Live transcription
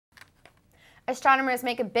Astronomers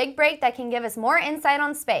make a big break that can give us more insight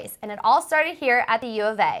on space, and it all started here at the U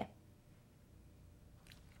of A.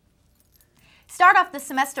 Start off the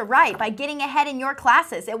semester right by getting ahead in your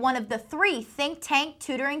classes at one of the 3 think tank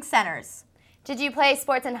tutoring centers. Did you play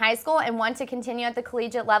sports in high school and want to continue at the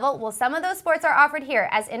collegiate level? Well, some of those sports are offered here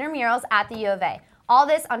as intramurals at the U of A. All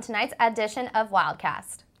this on tonight's edition of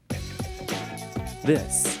Wildcast.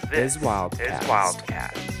 This is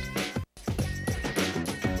Wildcast.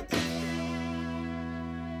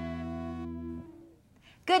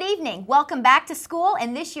 Good evening. Welcome back to school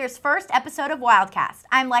in this year's first episode of Wildcast.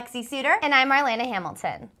 I'm Lexi Suter. And I'm Marlena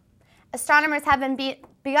Hamilton. Astronomers have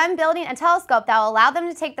begun building a telescope that will allow them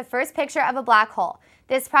to take the first picture of a black hole.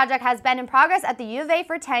 This project has been in progress at the U of A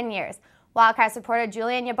for 10 years. Wildcast reporter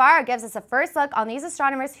Julian Ybarra gives us a first look on these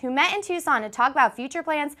astronomers who met in Tucson to talk about future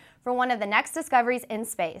plans for one of the next discoveries in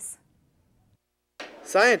space.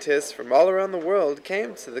 Scientists from all around the world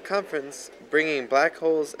came to the conference, bringing black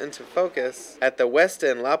holes into focus at the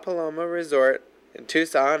Westin La Paloma Resort in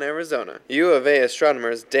Tucson, Arizona. U of A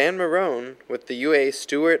astronomers Dan Marone with the UA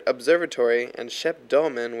Stewart Observatory and Shep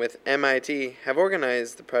Dolman with MIT have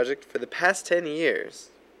organized the project for the past 10 years.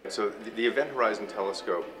 So the Event Horizon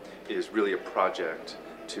Telescope is really a project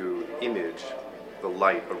to image the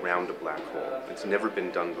light around a black hole. It's never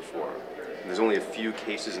been done before. And there's only a few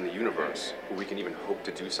cases in the universe where we can even hope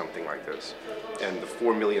to do something like this. And the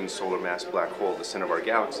 4 million solar mass black hole, the center of our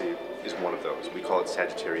galaxy, is one of those. We call it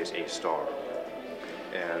Sagittarius A star.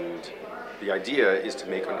 And the idea is to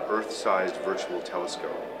make an Earth-sized virtual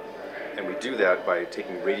telescope. And we do that by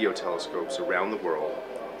taking radio telescopes around the world,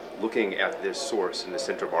 looking at this source in the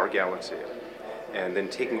center of our galaxy, and then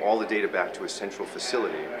taking all the data back to a central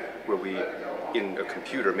facility where we, in a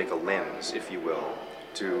computer, make a lens, if you will,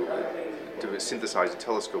 to synthesize a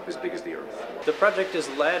telescope as big as the Earth. The project is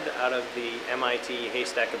led out of the MIT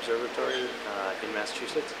Haystack Observatory in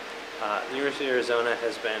Massachusetts. The University of Arizona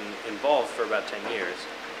has been involved for about 10 years,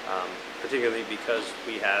 particularly because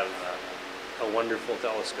we have a wonderful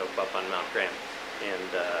telescope up on Mount Graham. And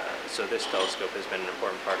so this telescope has been an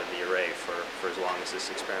important part of the array for as long as this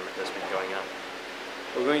experiment has been going on.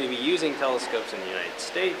 We're going to be using telescopes in the United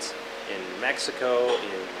States, in Mexico,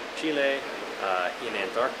 in Chile, in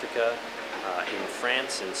Antarctica, in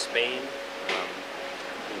France, in Spain,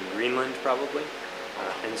 in Greenland probably.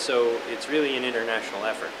 And so it's really an international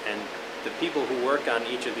effort. And the people who work on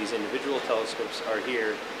each of these individual telescopes are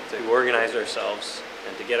here to organize ourselves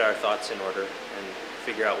and to get our thoughts in order and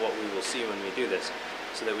figure out what we will see when we do this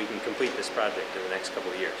so that we can complete this project in the next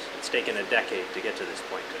couple of years. It's taken a decade to get to this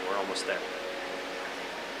point, and we're almost there.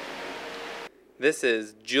 This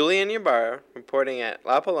is Julian Ybarra reporting at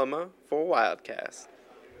La Paloma for Wildcast.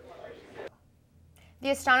 The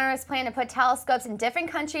astronomers plan to put telescopes in different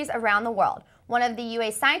countries around the world. One of the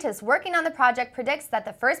UA scientists working on the project predicts that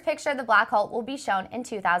the first picture of the black hole will be shown in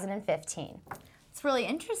 2015. It's really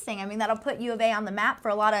interesting. I mean, that'll put U of A on the map for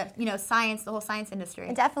a lot of, science, the whole science industry.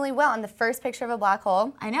 It definitely will, and the first picture of a black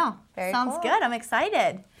hole. I know. Very Sounds cool. good. I'm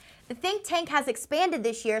excited. The think tank has expanded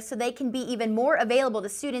this year so they can be even more available to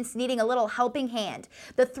students needing a little helping hand.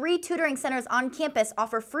 The 3 tutoring centers on campus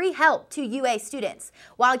offer free help to UA students.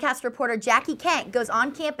 Wildcast reporter Jackie Kent goes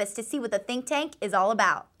on campus to see what the think tank is all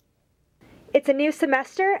about. It's a new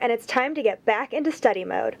semester and it's time to get back into study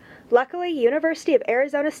mode. Luckily, University of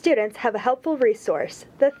Arizona students have a helpful resource,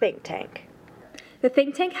 the think tank. The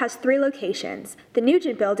think tank has 3 locations: the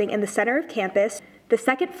Nugent building in the center of campus, the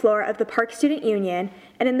 2nd floor of the Park Student Union,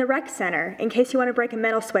 and in the rec center, in case you want to break a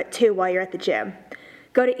mental sweat too while you're at the gym.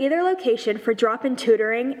 Go to either location for drop-in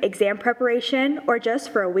tutoring, exam preparation, or just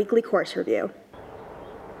for a weekly course review.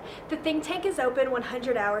 The think tank is open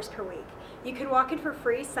 100 hours per week. You can walk in for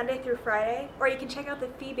free Sunday through Friday, or you can check out the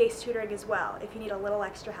fee-based tutoring as well if you need a little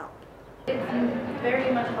extra help. It's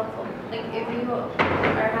very much helpful. Like if you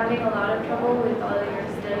are having a lot of trouble with all of your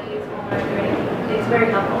studies, homework, or anything, it's very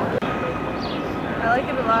helpful. I like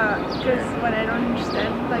it a lot because when I don't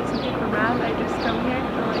understand something for math, I just come here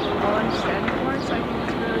and I'll understand it more, so I think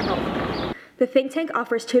it's really helpful. The think tank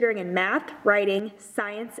offers tutoring in math, writing,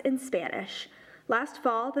 science, and Spanish. Last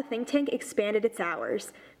fall, the think tank expanded its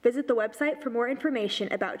hours. Visit the website for more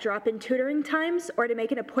information about drop-in tutoring times or to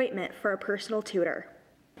make an appointment for a personal tutor.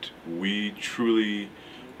 We truly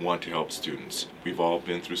want to help students. We've all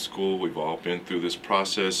been through school, we've all been through this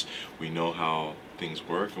process. We know how things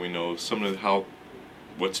work, and we know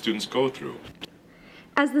what students go through.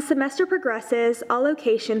 As the semester progresses, all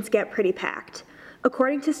locations get pretty packed.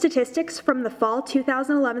 According to statistics from the fall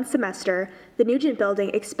 2011 semester, the Nugent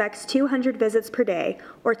building expects 200 visits per day,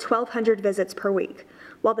 or 1,200 visits per week,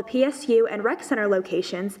 while the PSU and Rec Center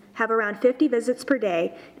locations have around 50 visits per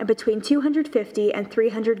day and between 250 and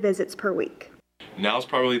 300 visits per week. Now's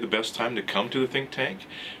probably the best time to come to the think tank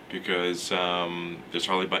because there's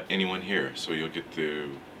hardly about anyone here, so you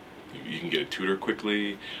can get a tutor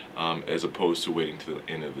quickly as opposed to waiting to the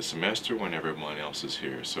end of the semester when everyone else is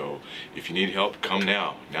here. So if you need help, come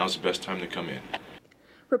now. Now's the best time to come in.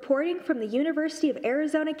 Reporting from the University of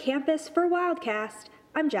Arizona campus for Wildcast,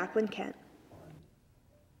 I'm Jacqueline Kent.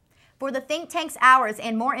 For the Think Tank's hours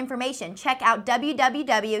and more information, check out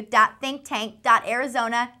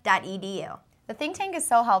www.thinktank.arizona.edu. The think tank is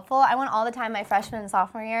so helpful. I went all the time my freshman and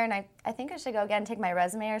sophomore year, and I think I should go again and take my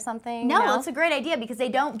resume or something. No, it's a great idea because they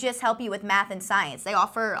don't just help you with math and science. They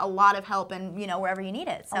offer a lot of help and wherever you need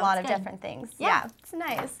it. So a lot of different things. Yeah, it's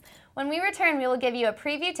nice. When we return, we will give you a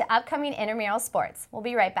preview to upcoming intramural sports. We'll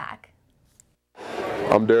be right back.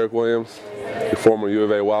 I'm Derek Williams, your former U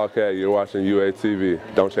of A Wildcat. You're watching UATV.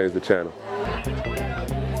 Don't change the channel.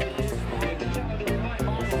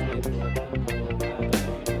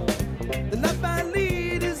 The life I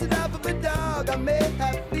lead is enough of a dog. I may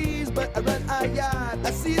have fleas, but I run a yard.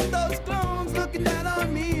 I see those clones looking down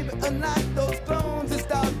on me, but unlike those clones, this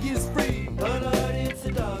dog is free. Oh Lord, it's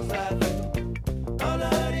a dog's life. Oh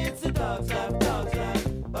Lord, it's a dog's life, dog's life.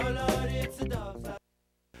 Oh Lord, it's a dog's life.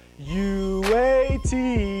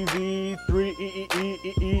 UATV 3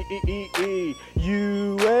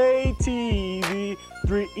 UATV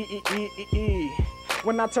 3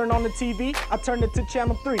 When I turn on the TV, I turn it to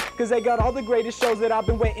channel 3, cause they got all the greatest shows that I've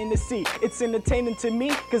been waiting to see. It's entertaining to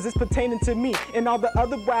me, cause it's pertaining to me and all the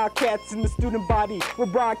other Wildcats in the student body. We're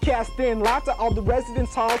broadcasting live to all the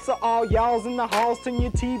residence halls, so all y'all's in the halls, turn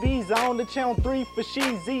your TVs on to channel 3 for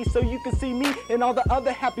Sheezy, so you can see me and all the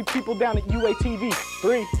other happy people down at UATV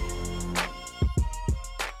 3.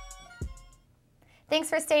 Thanks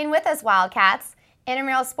for staying with us, Wildcats.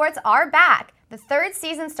 Intramural sports are back. The third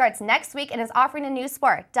season starts next week and is offering a new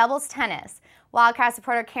sport, doubles tennis. Wildcast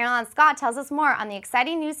reporter Caroline Scott tells us more on the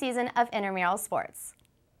exciting new season of intramural sports.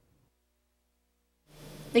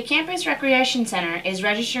 The Campus Recreation Center is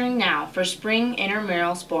registering now for spring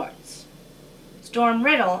intramural sports. Storm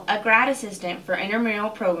Riddle, a grad assistant for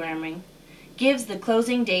intramural programming, gives the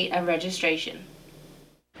closing date of registration.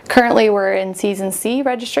 Currently we're in Season C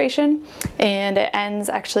registration, and it ends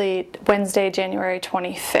actually Wednesday, January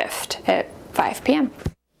 25th at 5 p.m.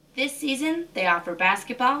 This season they offer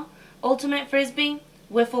basketball, ultimate frisbee,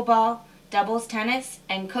 wiffle ball, doubles tennis,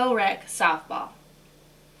 and co-rec softball.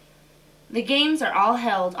 The games are all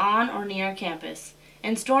held on or near campus,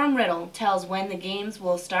 and Storm Riddle tells when the games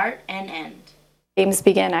will start and end. Games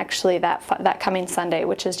begin actually that coming Sunday,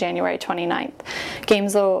 which is January 29th.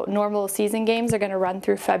 Normal season games are going to run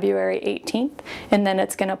through February 18th, and then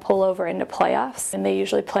it's going to pull over into playoffs. And they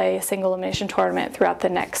usually play a single elimination tournament throughout the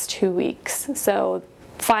next 2 weeks. So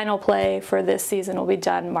final play for this season will be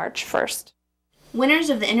done March 1st. Winners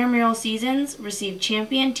of the intramural seasons receive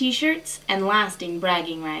champion t-shirts and lasting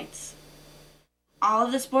bragging rights. All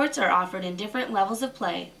of the sports are offered in different levels of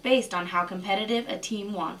play based on how competitive a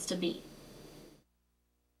team wants to be.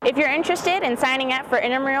 If you're interested in signing up for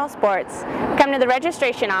intramural sports, come to the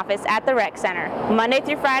registration office at the Rec Center, Monday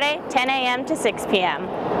through Friday, 10 a.m. to 6 p.m.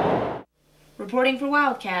 Reporting for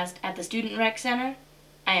Wildcast at the Student Rec Center,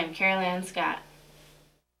 I am Caroline Scott.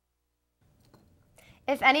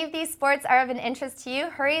 If any of these sports are of an interest to you,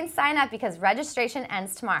 hurry and sign up because registration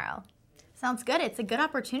ends tomorrow. Sounds good. It's a good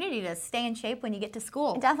opportunity to stay in shape when you get to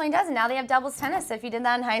school. It definitely does. And now they have doubles tennis. So if you did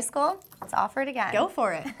that in high school, let's offer it again. Go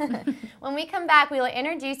for it. When we come back, we will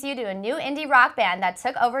introduce you to a new indie rock band that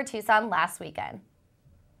took over Tucson last weekend.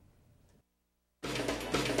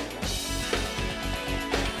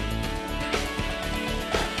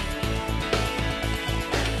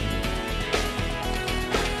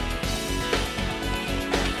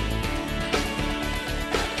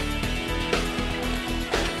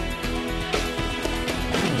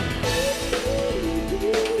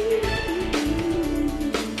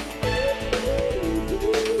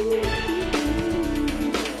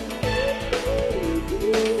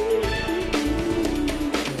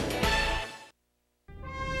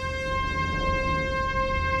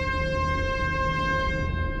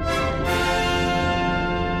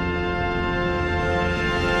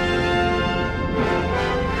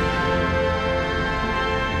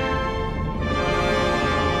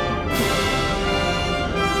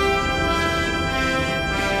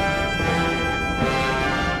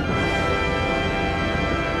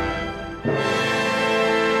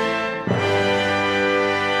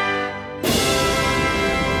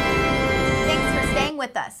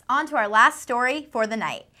 On to our last story for the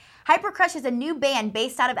night. Hypercrush is a new band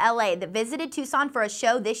based out of LA that visited Tucson for a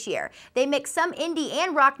show this year. They mix some indie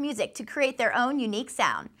and rock music to create their own unique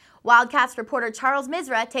sound. Wildcast reporter Charles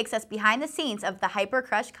Misra takes us behind the scenes of the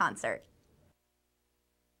Hypercrush concert.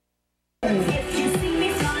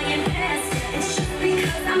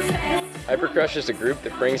 Hypercrush is a group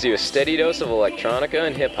that brings you a steady dose of electronica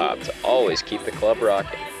and hip-hop to always keep the club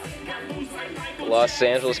rocking. The Los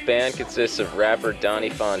Angeles band consists of rapper Donnie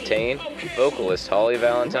Fontaine, vocalist Holly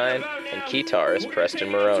Valentine, and guitarist Preston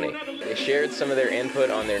Maroney. They shared some of their input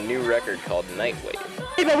on their new record called Nightwave.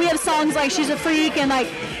 But we have songs like She's a Freak and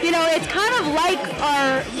it's kind of like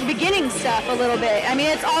our beginning stuff a little bit. I mean,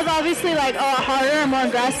 it's all obviously harder and more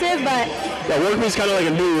aggressive, but... Yeah, Work Me's kind of like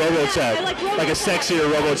a new Robotech, like a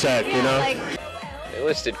sexier Robotech, you know? They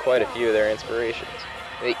listed quite a few of their inspirations.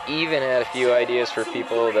 They even had a few ideas for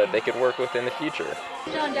people that they could work with in the future.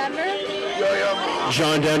 John Denver?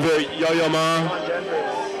 John Denver, Yo-Yo Ma.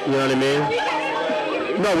 You know what I mean?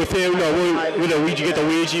 No, with him, you get the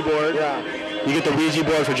Ouija board. Yeah. You get the Ouija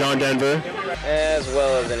board for John Denver. As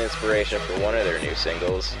well as an inspiration for one of their new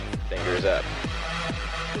singles, Fingers Up.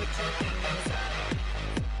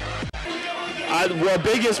 Well, a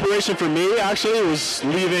big inspiration for me, actually, was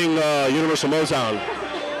leaving Universal Motown.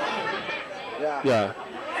 Yeah.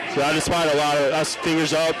 So that inspired a lot of us.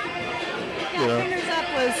 Fingers Up, you know. Fingers Up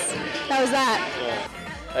was that.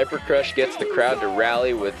 Hypercrush gets the crowd to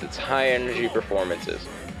rally with its high-energy performances.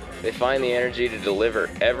 They find the energy to deliver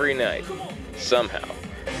every night, somehow.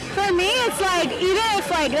 For me, it's even if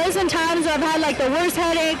there's some times where I've had the worst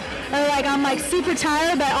headache or I'm super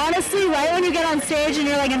tired, but honestly, right when you get on stage and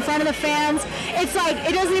you're in front of the fans, it's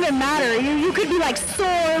it doesn't even matter. You could be sore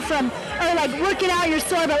or working out, you're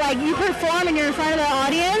sore, but you perform and you're in front of the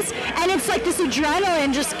audience, and it's this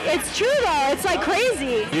adrenaline. It's true though. It's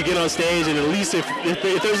crazy. You get on stage, and at least if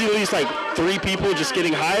there's at least 3 people just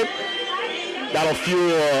getting hype, that'll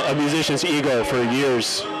fuel a musician's ego for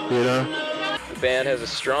years, you know. The band has a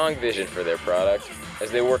strong vision for their product as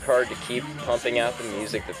they work hard to keep pumping out the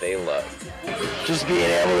music that they love. Just being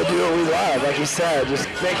able to do what we love, like you said, just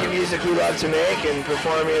making music we love to make and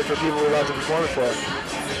performing it for people we love to perform it for.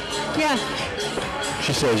 Yeah.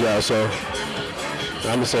 She says yeah, so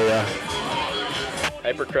I'm gonna say yeah.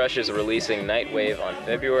 Hypercrush is releasing Nightwave on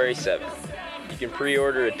February 7th. You can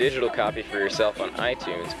pre-order a digital copy for yourself on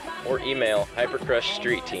iTunes or email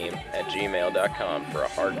hypercrushstreetteam@gmail.com for a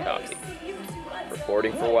hard copy.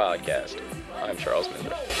 Reporting for Wildcast, I'm Charles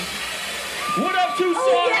Misra. What up,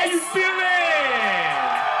 Tucson? How you feeling?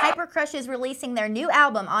 Hypercrush is releasing their new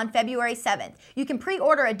album on February 7th. You can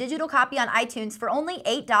pre-order a digital copy on iTunes for only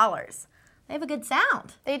 $8. They have a good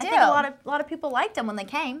sound. They do. I think a lot of people liked them when they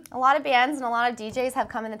came. A lot of bands and a lot of DJs have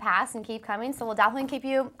come in the past and keep coming, so we'll definitely keep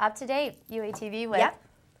you up to date, UATV, with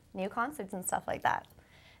new concerts and stuff like that.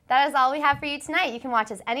 That is all we have for you tonight. You can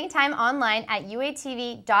watch us anytime online at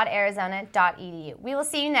uatv.arizona.edu. We will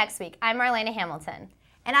see you next week. I'm Marlena Hamilton.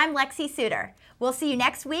 And I'm Lexi Suter. We'll see you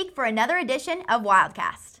next week for another edition of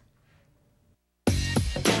Wildcast.